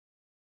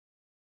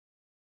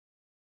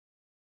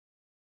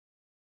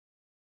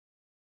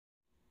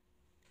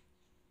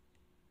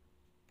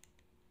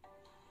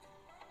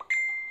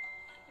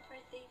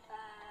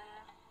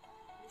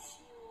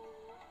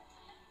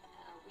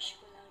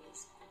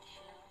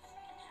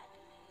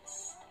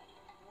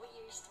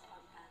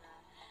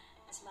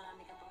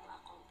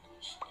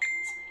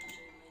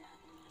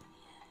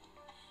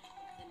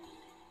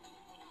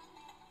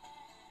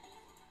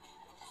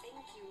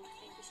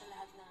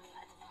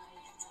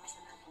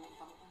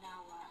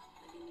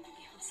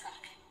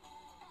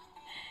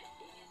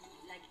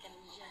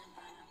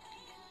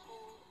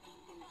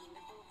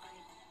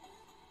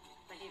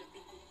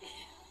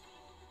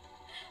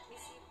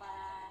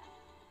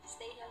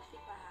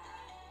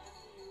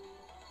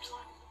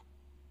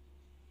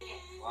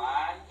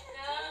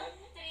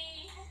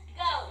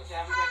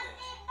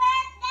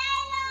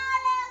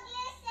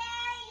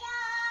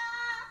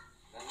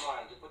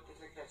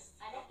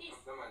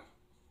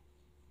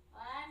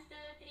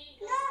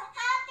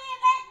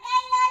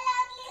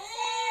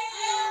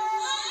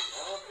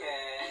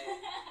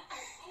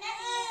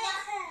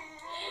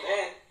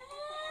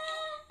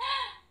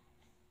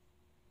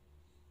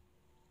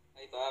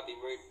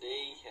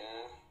birthday.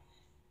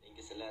 Thank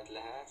you sa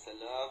lahat-lahat, sa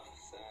love,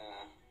 sa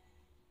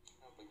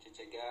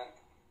pagtsatsaga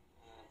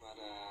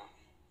para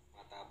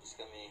matapos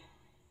kami.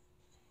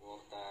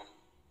 Suporta.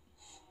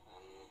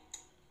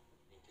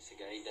 Thank you sa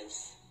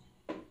guidance.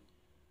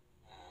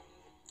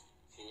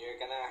 Senior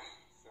ka na,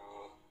 so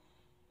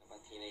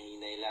dapat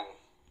hinay-hinay lang.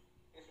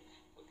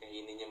 Huwag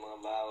kainin yung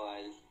mga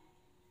bawal.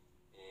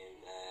 And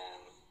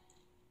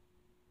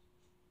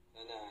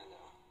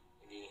sana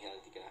maging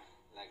healthy ka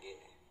lagi.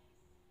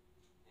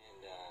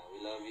 And we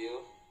love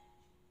you.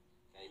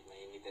 Kahit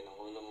mainitin ang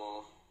ulo mo,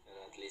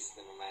 pero at least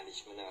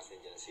na-manage mo na kasi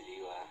dyan si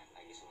Liwa.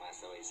 Lagi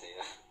sumasaway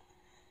sa'yo.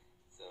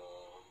 So,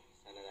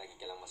 sana lagi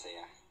ka lang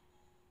masaya.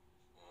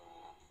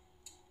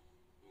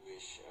 We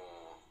wish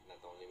not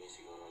only me,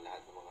 siguro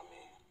lahat naman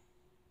kami.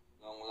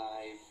 Long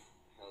life,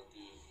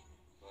 healthy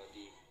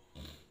body,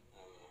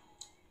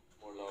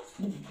 more love.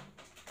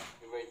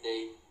 Happy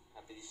birthday.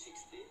 Happy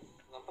 60.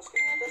 Lampas ka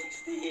na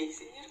 60.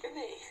 Senior ka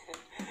na eh.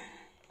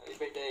 Happy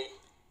birthday.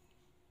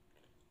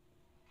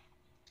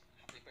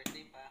 Happy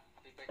birthday pa.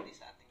 Happy birthday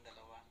sa ating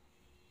dalawa.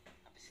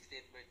 Happy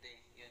 60th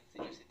birthday. Yun,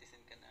 senior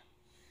citizen ka na.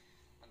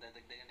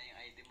 Madadagdagan na yung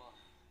ID mo.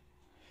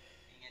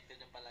 Ingat ka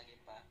dyan palagi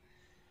pa.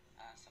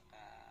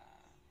 Saka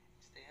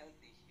stay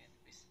healthy. Yan.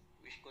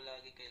 Wish ko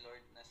lagi kay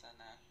Lord na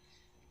sana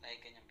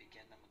lagi kanyang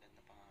bigyan ng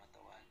maganda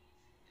pangangatawan.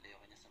 Ilayo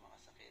kanya sa mga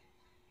sakit.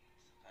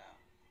 Saka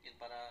yun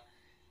para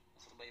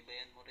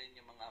masubaybayan mo rin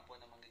yung mga apo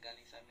na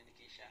manggagaling sa amin ni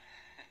Keisha.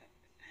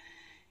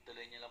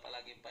 Tuloy niyo lang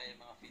palagi pa yung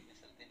mga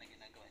fitness routine na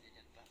ginagawa niya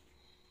dyan pa.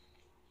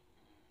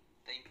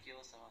 Thank you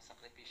sa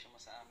sakripisyo mo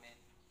sa amin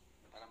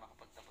para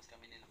makapagtapos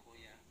kami nila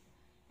kuya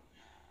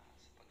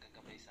sa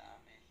paggagabay sa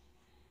amin.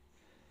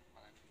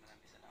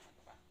 Maraming salamat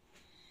pa.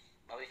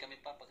 Bawi kami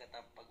pa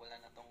pag wala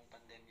na tong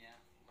pandemya.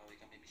 Bawi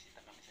kami, bisita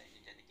kami sa inyo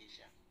dyan ni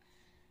Keisha.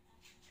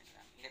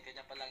 Ingat ka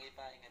dyan palagi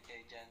pa. Ingat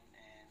kayo dyan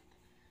and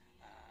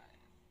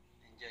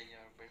enjoy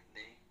your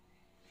birthday.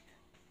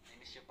 I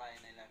miss you pa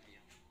and I love you.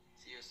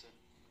 See you soon.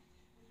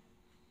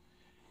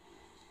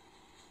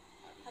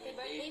 Happy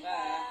birthday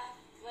pa!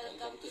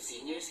 Welcome to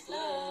Seniors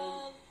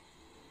Club!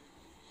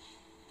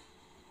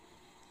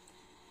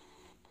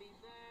 Happy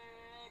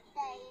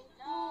birthday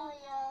to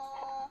you!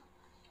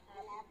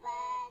 Happy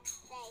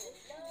birthday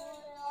to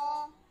you!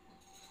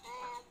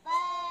 Happy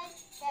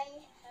birthday!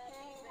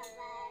 Happy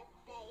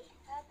birthday!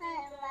 Happy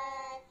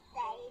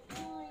birthday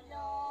to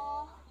you!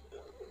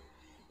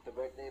 Happy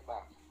birthday pa.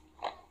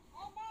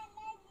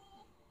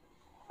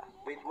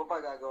 Wait mo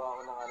pa, gagawa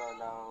ko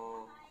ng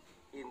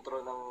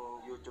intro ng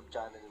YouTube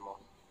channel mo.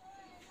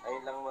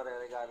 Ayun lang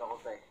mareregalo ko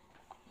pa eh.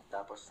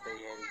 Tapos stay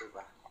healthy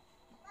pa.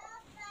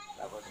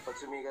 Tapos pag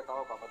sumigat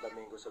ako,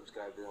 papadamihin ko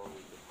subscriber ng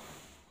YouTube.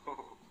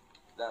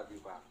 Love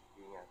you pa.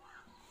 Ingat.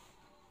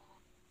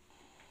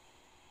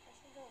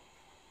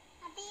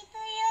 Happy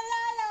to you,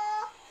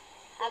 Lolo!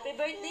 Happy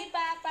birthday,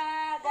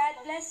 Papa! God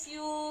bless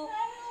you!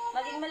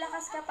 Maging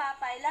malakas ka,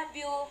 Papa. I love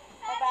you!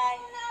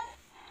 Bye-bye!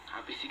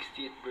 Happy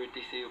 60th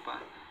birthday sa'yo pa.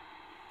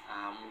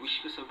 Wish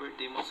ko sa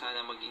birthday mo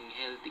sana maging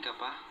healthy ka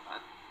pa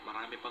at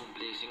marami pang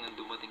blessing ang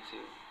dumating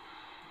sa'yo.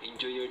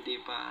 Enjoy your day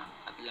pa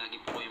at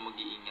lagi po kayong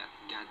mag-iingat.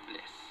 God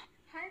bless.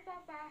 Hi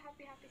Papa!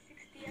 Happy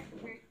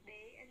 60th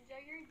birthday! Enjoy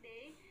your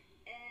day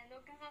and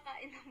huwag kang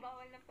kakain ng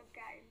bawal na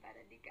pagkain para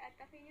di ka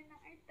atakihin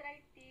ng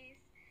arthritis.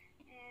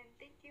 And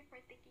thank you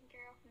for taking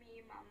care of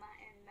me, Mama,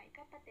 and my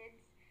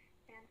kapatids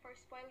and for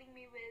spoiling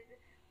me with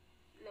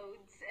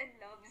loads and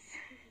loves.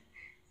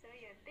 So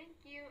yun, thank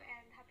you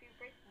and happy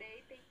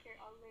birthday. Take care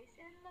always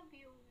and love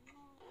you.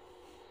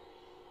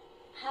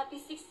 Happy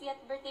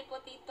 60th birthday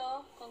po,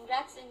 Tito.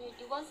 Congrats on your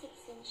dual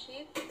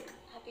citizenship.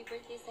 Happy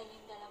birthday sa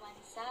inyong dalawa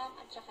ni Sam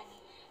at saka ni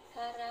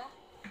Kara.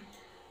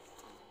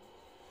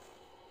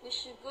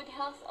 Wish you good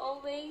health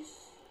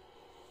always.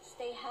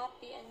 Stay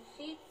happy and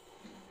fit.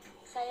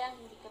 Sayang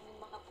hindi kami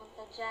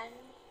makapunta dyan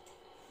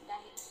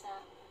dahil sa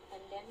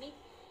pandemic.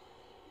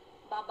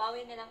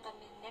 Babawi na lang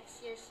kami next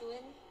year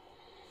soon.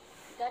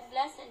 God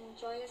bless and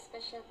enjoy your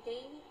special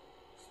day.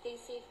 Stay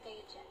safe kayo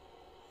dyan.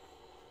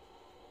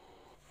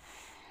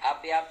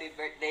 Happy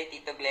birthday,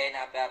 Tito Glenn.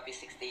 Happy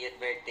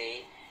 60th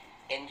birthday.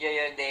 Enjoy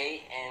your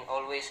day and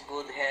always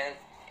good health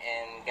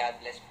and God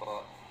bless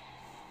po.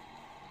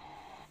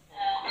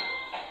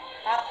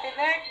 Happy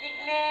birthday,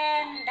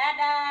 Glenn!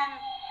 Dadang!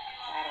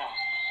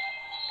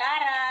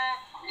 Kara!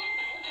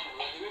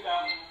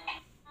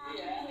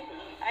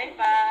 Ay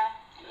pa!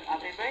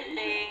 Happy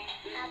birthday!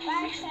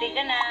 60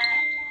 ka na!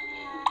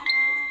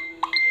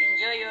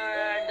 Enjoy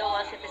your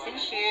dual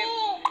citizenship!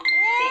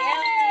 Stay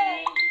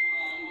healthy!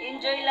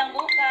 Enjoy lang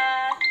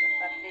bukas!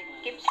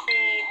 Keep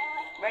safe!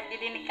 Birthday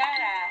din ni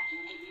Kara!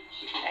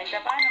 Kahit sa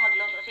paano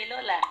magluto si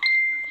Lola!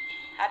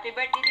 Happy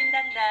birthday din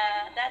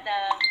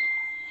Dada!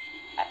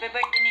 Happy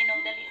birthday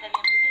Ninong! Dali!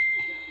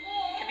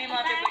 Sabi mo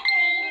happy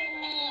birthday!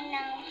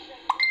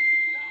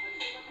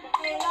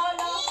 Hey,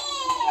 Lolo!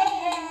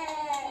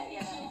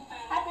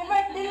 Happy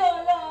birthday,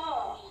 Lolo!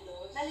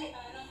 Dali!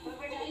 Happy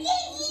birthday!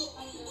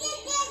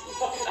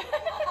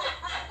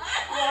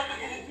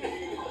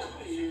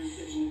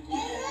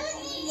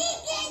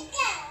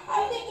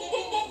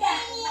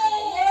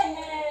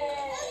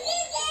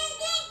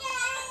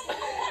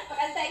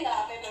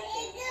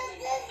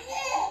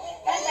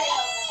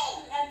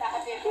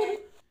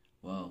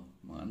 Wow,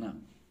 mga anak.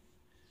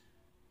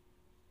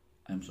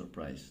 I'm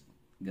surprised.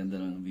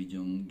 Ganda ng video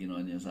yung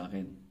ginawa niya sa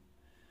akin.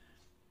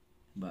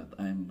 But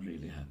I'm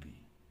really happy.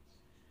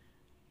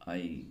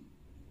 I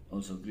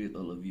also greet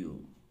all of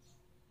you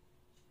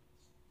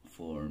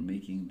for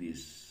making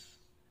this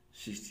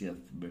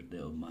 60th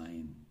birthday of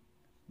mine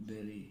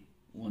very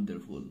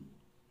wonderful.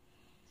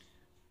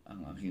 Ang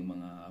aking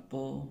mga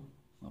apo,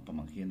 mga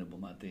pamangkin na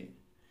bumati,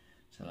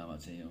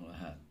 salamat sa inyong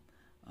lahat.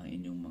 Ang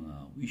inyong mga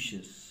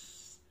wishes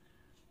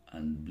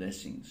and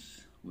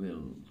blessings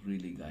will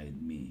really guide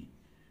me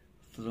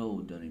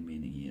through the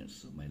remaining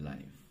years of my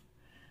life.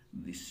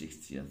 This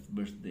 60th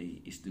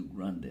birthday is the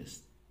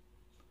grandest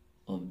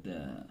of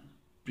the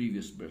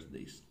previous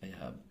birthdays I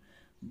have,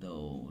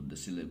 though the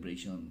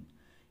celebration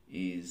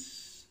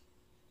is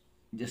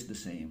just the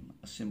same,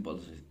 as simple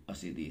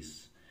as it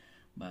is,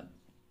 but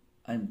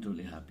I'm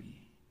truly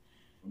happy.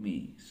 For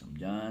me,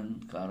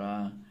 Samjan,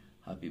 Kara,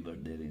 happy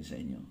birthday rin sa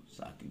inyo,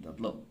 sa ating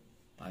tatlo.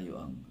 Tayo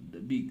ang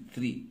the big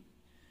three.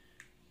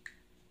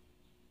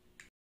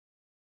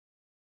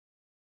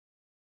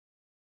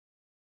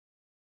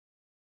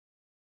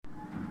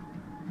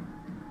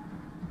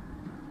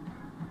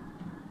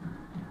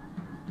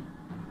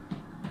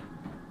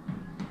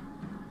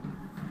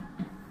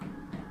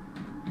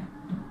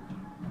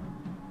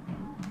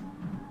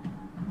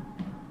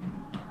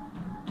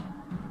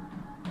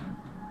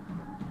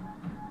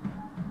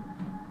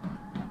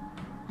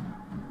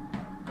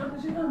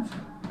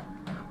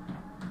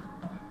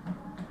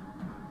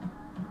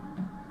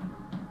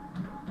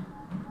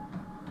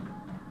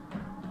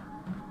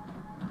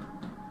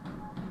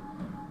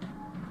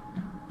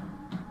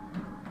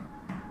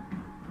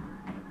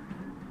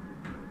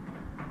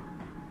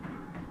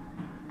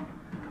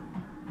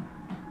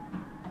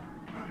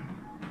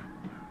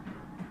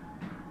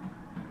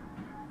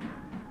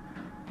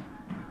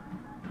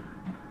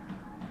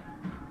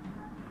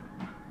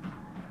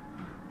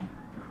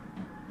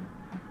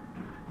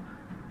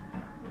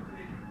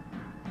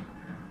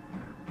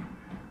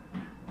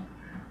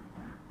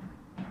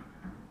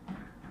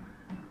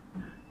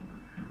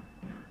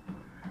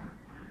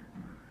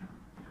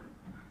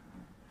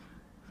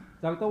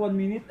 Sakto 1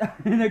 minute.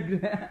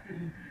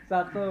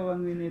 Sakto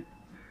 1 minute.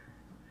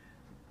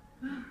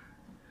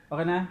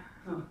 Okay na?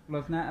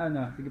 Close na?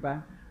 Ano? Sige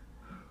pa?